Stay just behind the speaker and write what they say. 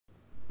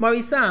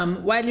Maurice,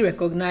 widely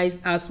recognized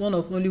as one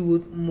of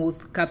Nollywood's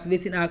most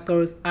captivating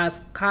actors,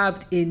 has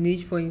carved a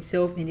niche for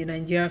himself in the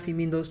Nigerian film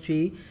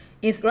industry.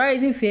 His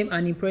rising fame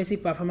and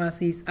impressive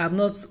performances have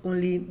not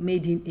only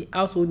made him a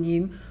household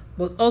name,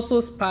 but also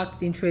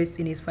sparked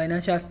interest in his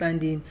financial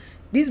standing.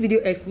 This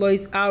video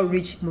explores how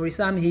rich Maurice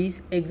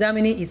is,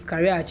 examining his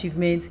career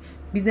achievements,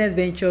 business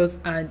ventures,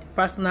 and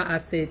personal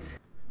assets.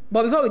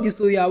 But before we do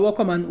so, you are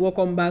welcome and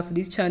welcome back to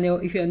this channel.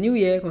 If you are new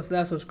here,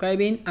 consider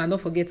subscribing and don't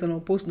forget to turn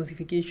on post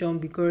notification,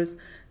 because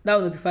that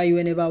will notify you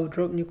whenever I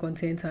drop new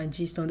content and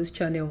gist on this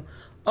channel.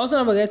 Also,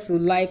 don't forget to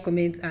like,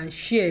 comment, and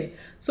share.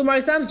 So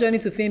Maurice's journey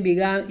to fame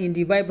began in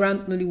the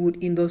vibrant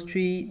Nollywood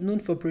industry, known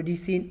for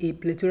producing a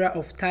plethora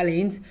of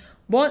talent.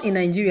 Born in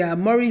Nigeria,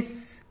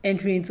 Maurice's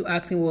entry into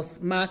acting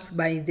was marked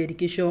by his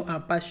dedication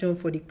and passion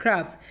for the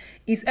craft.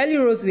 His early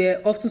roles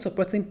were often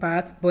supporting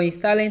parts, but his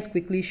talent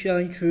quickly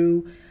shone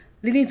through,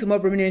 leading to more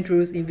prominent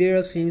roles in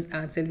various films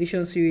and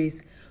television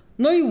series.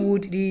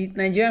 Nollywood, the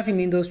Nigerian film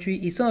industry,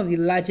 is one of the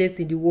largest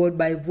in the world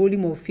by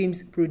volume of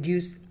films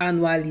produced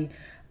annually.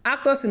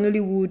 Actors in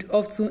Nollywood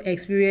often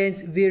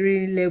experience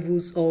varying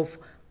levels of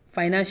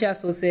financial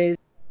success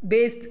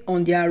based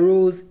on their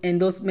roles,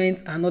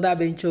 endorsements, and other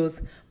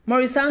ventures.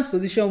 Maurice's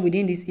position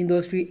within this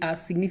industry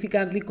has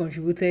significantly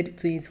contributed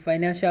to his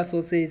financial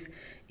success.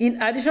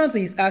 In addition to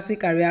his acting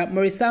career,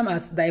 Maurice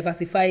has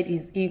diversified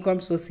his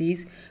income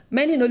sources.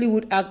 Many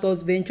Nollywood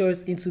actors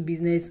ventures into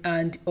business,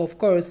 and of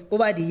course,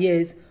 over the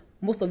years,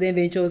 most of them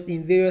ventures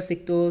in various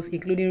sectors,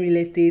 including real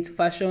estate,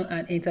 fashion,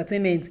 and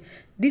entertainment.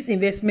 These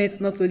investments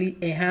not only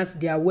enhance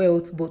their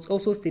wealth, but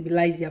also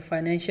stabilize their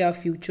financial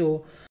future.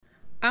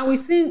 And we've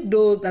seen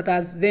those that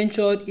has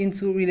ventured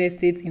into real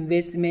estate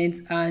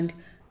investments, and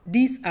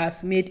this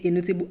has made a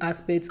notable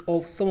aspect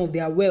of some of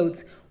their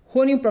wealth.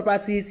 Owning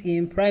properties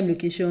in prime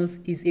locations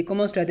is a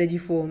common strategy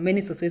for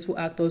many successful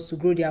actors to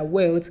grow their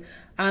wealth,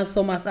 and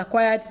some has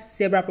acquired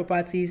several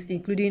properties,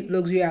 including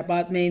luxury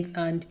apartments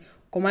and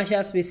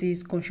commercial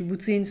spaces,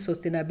 contributing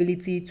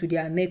sustainability to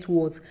their net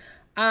worth.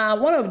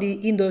 One of the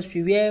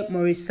industry where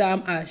Maurice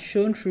has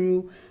shown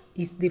through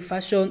is the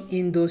fashion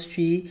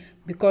industry,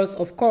 because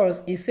of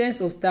course his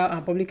sense of style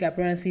and public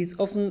appearances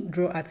often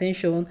draw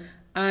attention,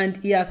 and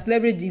he has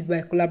leveraged this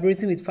by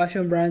collaborating with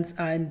fashion brands,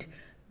 and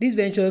these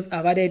ventures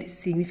have added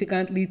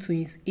significantly to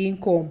his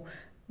income.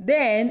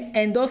 Then,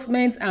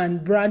 endorsements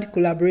and brand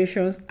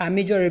collaborations are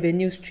major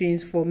revenue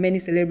streams for many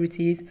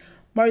celebrities.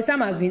 Maurice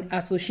has been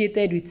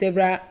associated with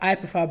several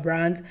high-profile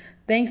brands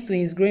thanks to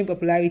his growing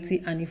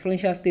popularity and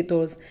influential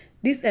status.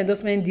 These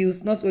endorsement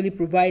deals not only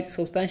provide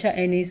substantial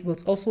earnings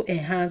but also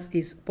enhance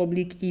his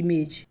public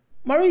image.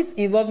 Maurice's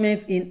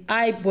involvement in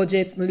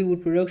high-budget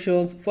Nollywood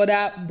productions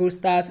further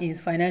bolsters his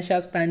financial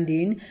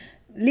standing.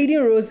 Leading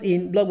roles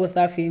in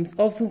blockbuster films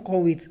often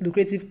come with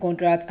lucrative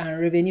contracts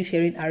and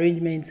revenue-sharing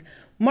arrangements.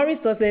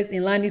 Maurice's success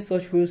in landing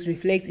such roles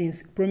reflects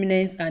his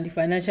prominence and the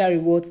financial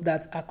rewards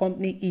that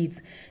accompany it.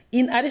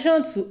 In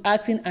addition to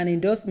acting and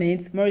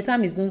endorsements, Maurice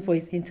is known for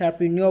his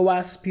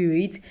entrepreneurial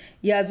spirit.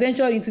 He has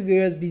ventured into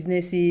various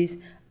businesses,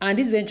 and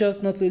these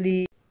ventures not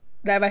only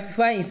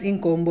diversify his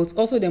income but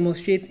also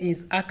demonstrate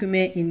his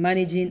acumen in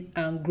managing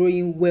and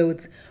growing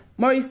wealth.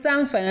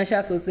 Maurice's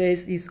financial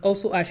success is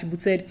also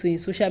attributed to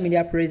his social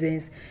media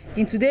presence.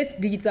 In today's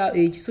digital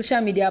age,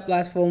 social media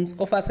platforms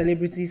offer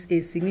celebrities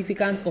a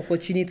significant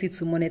opportunity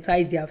to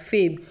monetize their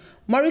fame.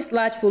 Maurice's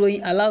large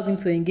following allows him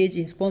to engage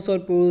in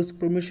sponsored posts,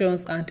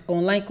 promotions, and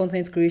online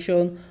content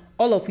creation,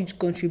 all of which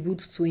contribute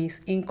to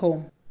his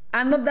income.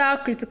 Another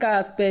critical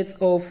aspect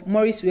of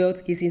Maurice's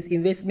wealth is his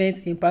investment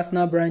in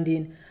personal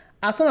branding.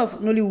 As one of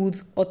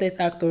Nollywood's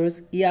hottest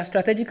actors, he has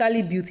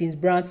strategically built his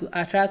brand to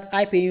attract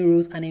high-paying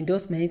roles and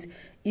endorsements.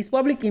 His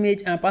public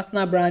image and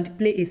personal brand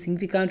play a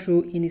significant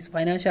role in his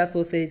financial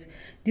success.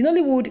 The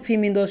Nollywood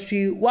film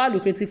industry, while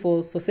lucrative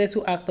for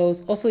successful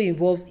actors, also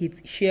involves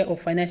its share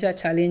of financial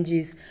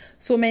challenges.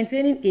 So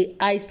maintaining a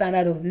high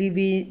standard of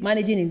living,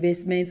 managing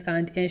investments,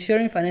 and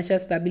ensuring financial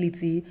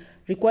stability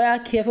require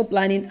careful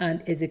planning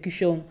and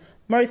execution.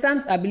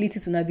 Maurice's ability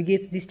to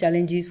navigate these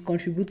challenges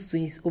contributes to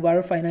his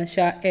overall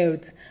financial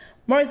health.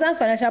 Maurice's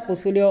financial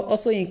portfolio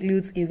also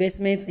includes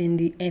investments in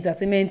the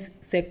entertainment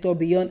sector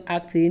beyond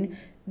acting.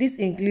 This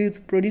includes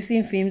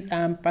producing films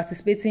and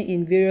participating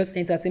in various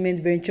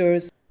entertainment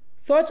ventures.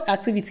 Such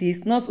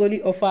activities not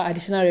only offer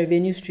additional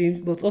revenue streams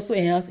but also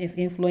enhance his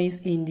influence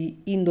in the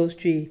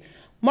industry.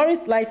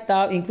 Maurice's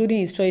lifestyle, including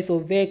his choice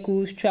of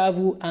vehicles,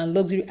 travel, and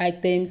luxury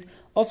items,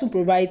 often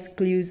provides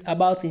clues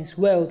about his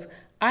wealth.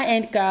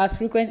 High-end cars,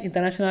 frequent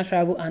international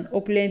travel, and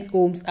opulent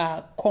homes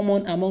are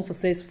common among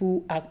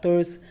successful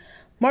actors.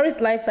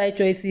 Maurice's lifestyle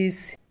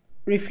choices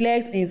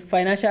reflect his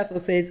financial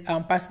success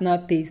and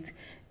personal taste.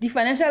 The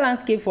financial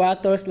landscape for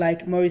actors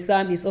like Maurice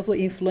is also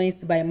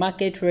influenced by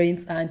market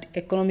trends and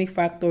economic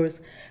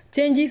factors.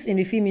 Changes in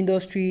the film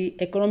industry,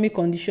 economic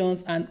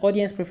conditions, and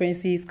audience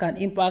preferences can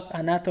impact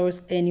an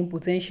actor's earning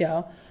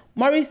potential.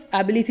 Maurice's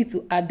ability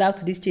to adapt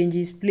to these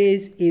changes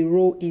plays a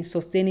role in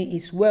sustaining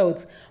his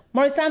wealth.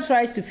 Maurice's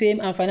rise to fame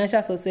and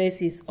financial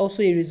success is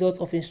also a result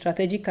of his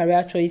strategic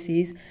career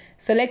choices,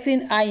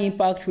 selecting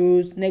high-impact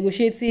roles,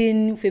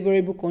 negotiating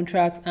favorable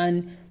contracts,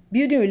 and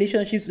building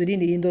relationships within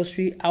the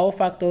industry are all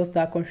factors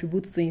that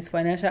contribute to his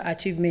financial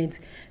achievement.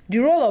 The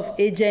role of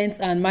agents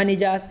and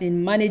managers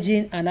in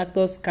managing an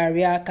actor's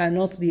career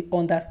cannot be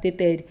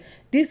understated.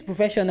 These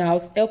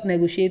professionals help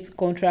negotiate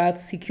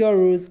contracts, secure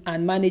roles,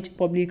 and manage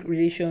public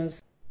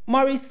relations.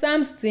 Maurice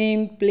Sam's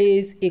team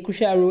plays a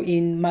crucial role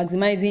in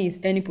maximizing his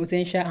earning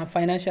potential and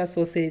financial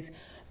success.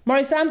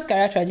 Maurice Sam's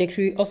career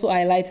trajectory also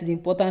highlights the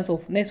importance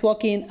of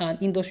networking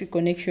and industry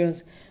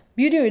connections.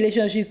 Building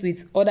relationships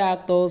with other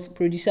actors,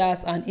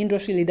 producers, and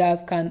industry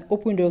leaders can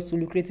open doors to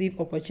lucrative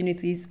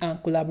opportunities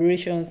and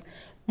collaborations.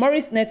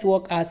 Maurice's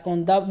network has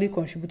undoubtedly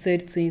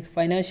contributed to his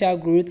financial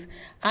growth,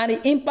 and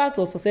the impact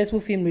of successful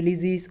film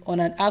releases on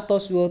an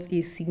actor's wealth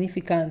is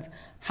significant.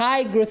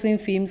 High-grossing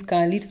films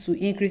can lead to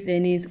increased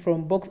earnings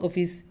from box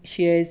office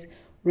shares,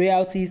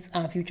 royalties,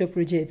 and future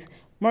projects.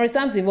 Maurice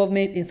Sam's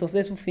involvement in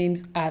successful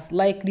films has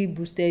likely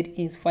boosted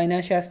his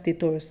financial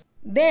status.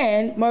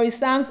 Then, Maurice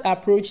Sam's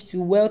approach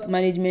to wealth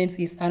management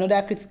is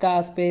another critical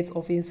aspect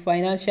of his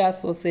financial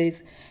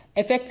success.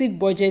 Effective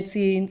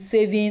budgeting,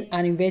 saving,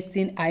 and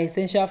investing are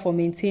essential for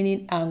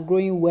maintaining and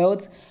growing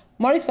wealth.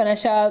 Maurice's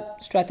financial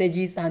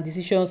strategies and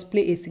decisions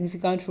play a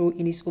significant role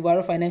in his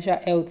overall financial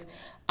health,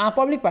 and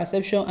public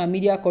perception and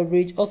media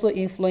coverage also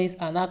influence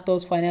an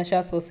actor's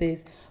financial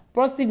success.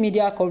 Positive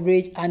media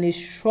coverage and a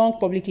strong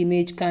public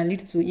image can lead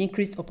to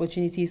increased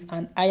opportunities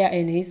and higher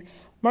earnings.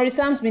 Maurice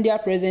Sam's media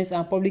presence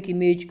and public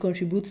image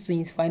contribute to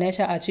his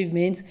financial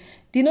achievements.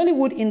 The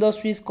Nollywood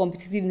industry's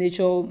competitive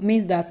nature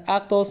means that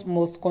actors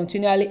must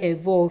continually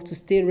evolve to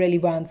stay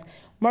relevant.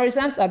 Maurice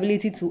Sam's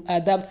ability to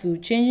adapt to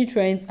changing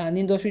trends and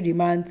industry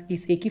demands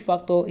is a key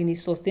factor in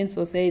his sustained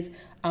success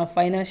and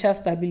financial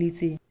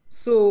stability.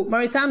 So,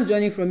 Maurice Sam's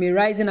journey from a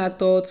rising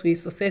actor to a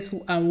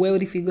successful and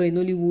wealthy figure in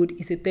Nollywood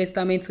is a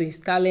testament to his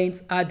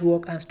talent, hard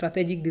work, and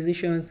strategic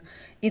decisions.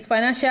 His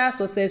financial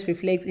success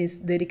reflects his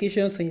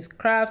dedication to his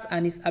craft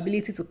and his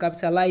ability to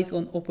capitalize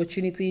on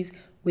opportunities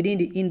within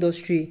the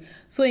industry.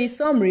 So, in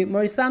summary,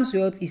 Maurice Sam's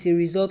wealth is a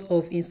result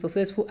of his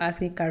successful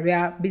acting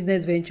career,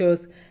 business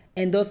ventures,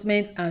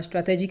 endorsements, and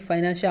strategic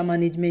financial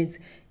management.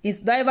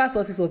 His diverse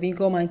sources of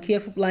income and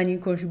careful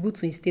planning contribute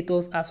to his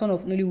status as one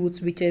of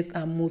Nollywood's richest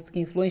and most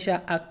influential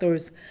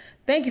actors.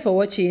 Thank you for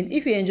watching.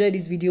 If you enjoyed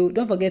this video,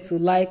 don't forget to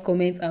like,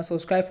 comment, and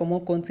subscribe for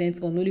more content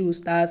on Nollywood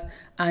stars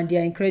and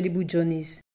their incredible journeys.